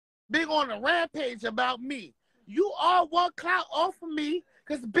big on a rampage about me. You all want clout off of me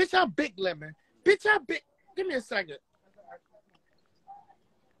because, bitch, I'm Big Lemon. Bitch, I'm big. Give me a second.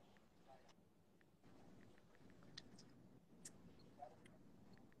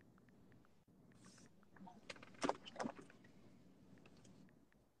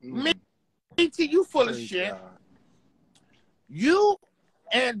 Me, you full of shit. You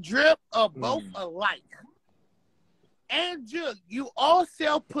and Drip are both alike. And Jug, you all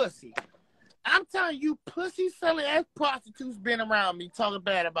sell pussy. I'm telling you, pussy selling ass prostitutes been around me talking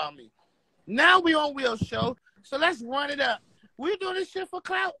bad about me. Now we on Will Show, so let's run it up. We doing this shit for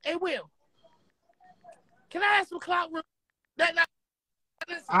clout? Hey, Will, can I ask for clout? Listen.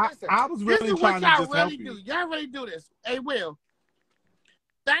 I was really trying to just help you. Y'all really do this. Hey, Will,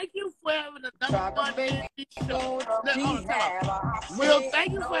 thank you for having the #1 DMV show. Will,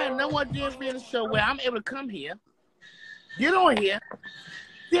 thank you for having the #1 DMV in the show where I'm able to come here, get on here,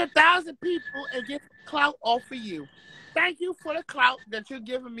 see 1,000 people, and get clout off of you. Thank you for the clout that you're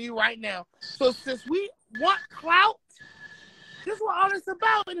giving me right now. So since we want clout, this is what all this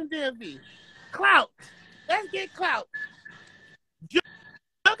about in the DMV. Clout. Let's get clout. Jug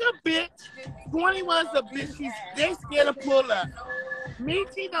a bitch. 21's a bitch. They scared to pull up.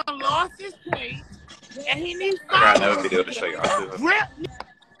 Michi done lost his page, and he needs followers. I got another video to show y'all. Drip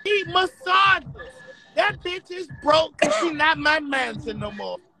need massages. That bitch is broke because she's not my manager no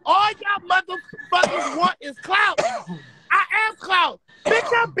more. All y'all motherfuckers want is clout. I am clout.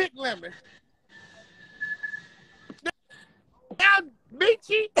 Bitch, I'm Big Lemon. Now,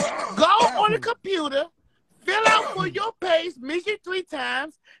 Michi, go on the computer, fill out for your page, Michi 3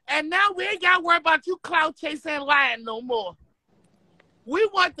 times, and now we ain't got to worry about you clout chasing and lying no more. We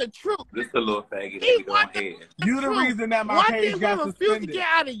want the truth. This is a little faggot. You the reason that my page got suspended. One thing we refuse to get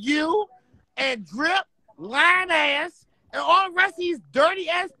out of you and Drip, lying ass, and all the rest of these dirty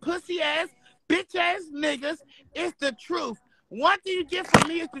ass, pussy ass, bitch ass niggas, it's the truth. One thing you get from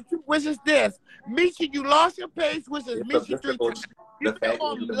me is the truth, which is this. Michi, you lost your page, which is Michi 3 times. You been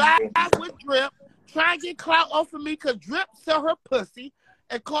on live with Drip, trying to get clout off of me because Drip sell her pussy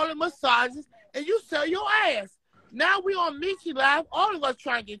and call it massages, and you sell your ass. Now we on Michi Live, all of us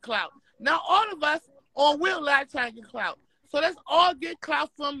trying to get clout. Now all of us on Will Live trying to get clout. So let's all get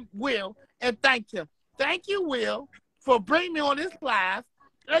clout from Will and thank him. Thank you, Will, for bringing me on this live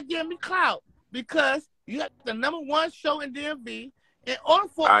and giving me clout because you got the #1 show in DMV. In order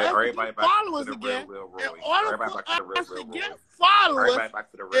for us to get followers again, in order for us to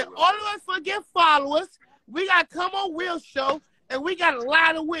get followers, we got to come on Will Show and we got to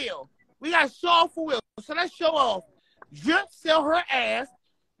lie to Will. We got to show off for Will. So let's show off. Drip sell her ass.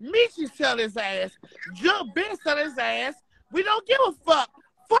 Michi sell his ass. Drip Ben sell his ass. We don't give a fuck.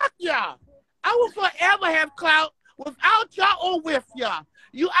 Fuck y'all. I will forever have clout without y'all or with y'all.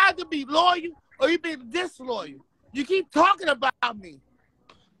 You either be loyal or you be disloyal. You keep talking about me.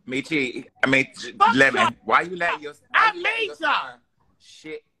 Michi, Lemon, why you let your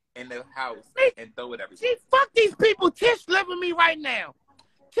shit in the house and throw it everywhere? See, fuck these people. Tish living me right now.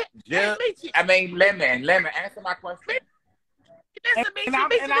 Lemon, answer my question. And I'm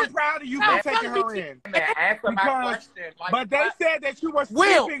proud of you for taking her in. Answer my question. But they said that you were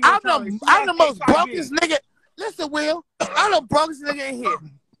Will, sleeping I'm with the most brokest nigga. Listen, Will, I'm the brokest nigga in here.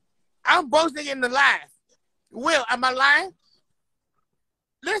 I'm brokest nigga in the live. Will, am I lying?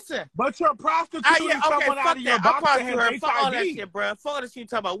 Listen. But you're prostituting someone out of your box that has HIV. Fuck all that shit, bro. Fuck all that shit you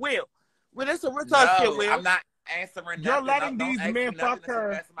talking about. Will, this is a real talk shit, Will. I'm not answering You're letting these men fuck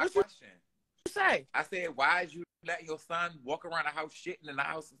her. Answer my question. You say? I said, why is you letting your son walk around the house shitting in the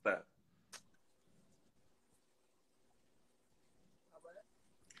house and stuff?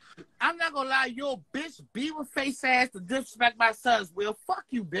 I'm not gonna lie, your bitch beaver face ass to disrespect my sons, Will. Fuck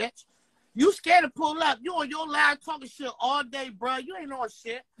you, bitch. You scared to pull up. You on your live talking shit all day, bro. You ain't on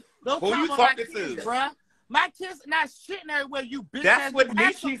shit. Don't Who you talking to? Bro. My kids not shitting everywhere, you bitch That's ass what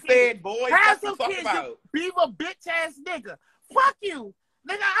Michi said, boy. Have some some kids, you beaver bitch ass nigga. Fuck you.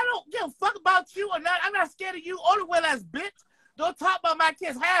 Nigga, I don't give a fuck about you or not. I'm not scared of you or the well ass bitch. Don't talk about my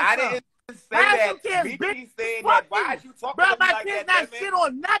kids. I didn't say that. Michi said that. Why are you talking about my kids not shit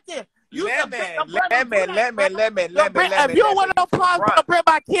on nothing. Lemon. If you don't want no problems, don't bring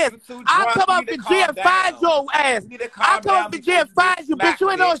my kids. I'll come up to jail and find your ass. I'll come up to jail and find you, bitch.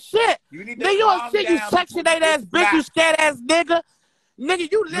 You ain't on shit. Nigga, you on shit, you Section 8 ass bitch, you scared ass nigga. Nigga,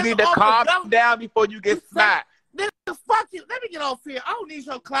 you need to calm down before you get smacked. Nigga, fuck you. Let me get off here. I don't need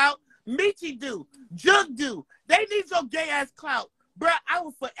your clout. Michi do. Jug do. They need your gay ass clout. Bruh, I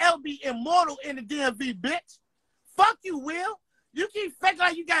will forever be immortal in the DMV, bitch. Fuck you, Will. You keep faking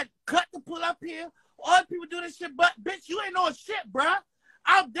like you got cut to pull up here. All the people do this shit, but bitch, you ain't no shit, bruh.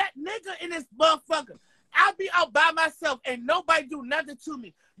 I'm that nigga. nigga in this motherfucker. I be out by myself and nobody do nothing to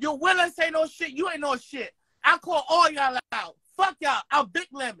me. Your Willis ain't no shit. You ain't no shit. I call all y'all out. Fuck y'all. I'm Big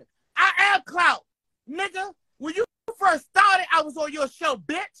Lemon. I am clout. Nigga, when you first started, I was on your show,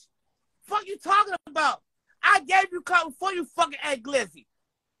 bitch. Fuck you talking about? I gave you clout before you fucking act glizzy.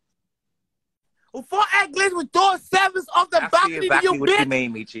 Before act glizzy was throwing sevens off the balcony exactly to you, what bitch. You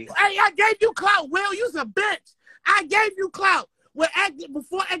mean, Michi. Hey, I gave you clout, Will. You's a bitch. I gave you clout.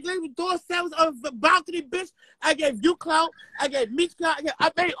 Before act glizzy was throwing sevens off the balcony, bitch, I gave you clout. I gave Michi clout.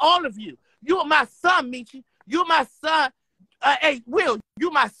 I made all of you. You are my son, Michi. You're my son. Hey, Will,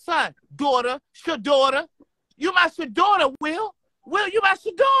 you my son, daughter, Shadaughter. You my Shadaughter, Will. Will, you my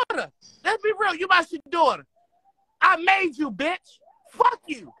Shadaughter. Let's be real, you my Shadaughter. I made you, bitch. Fuck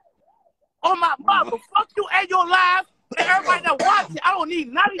you. On my mama, fuck you and your lives and everybody that watch it. I don't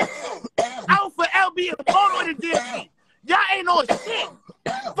need none of you. I don't forever be a photo in the DMV. Y'all ain't no shit.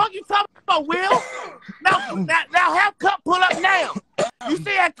 Fuck you talking about, Will? Now have Cup pull up now. You see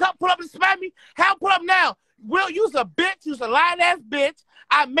that Cup pull up and smack me? Have pull up now. Will, you's a bitch. You's a lying-ass bitch.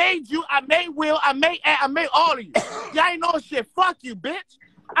 I made you. I made Will. I made all of you. Y'all ain't no shit. Fuck you, bitch.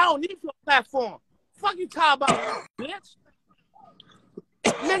 I don't need your platform. Fuck you talking about, bitch.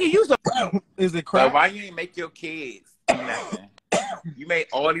 Nigga, you's a... Is it crap? So why you ain't make your kids do nothing? You made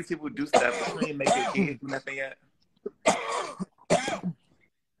all these people do stuff, but you ain't make your kids do nothing yet?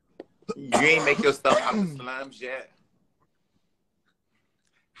 You ain't make yourself out of the slums yet?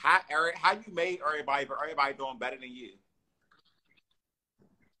 How you made everybody, but everybody doing better than you?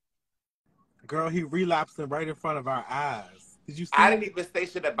 Girl, he relapsing right in front of our eyes. Did you see I didn't even say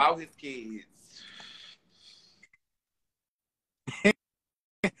shit about his kids.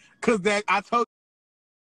 Cause that I told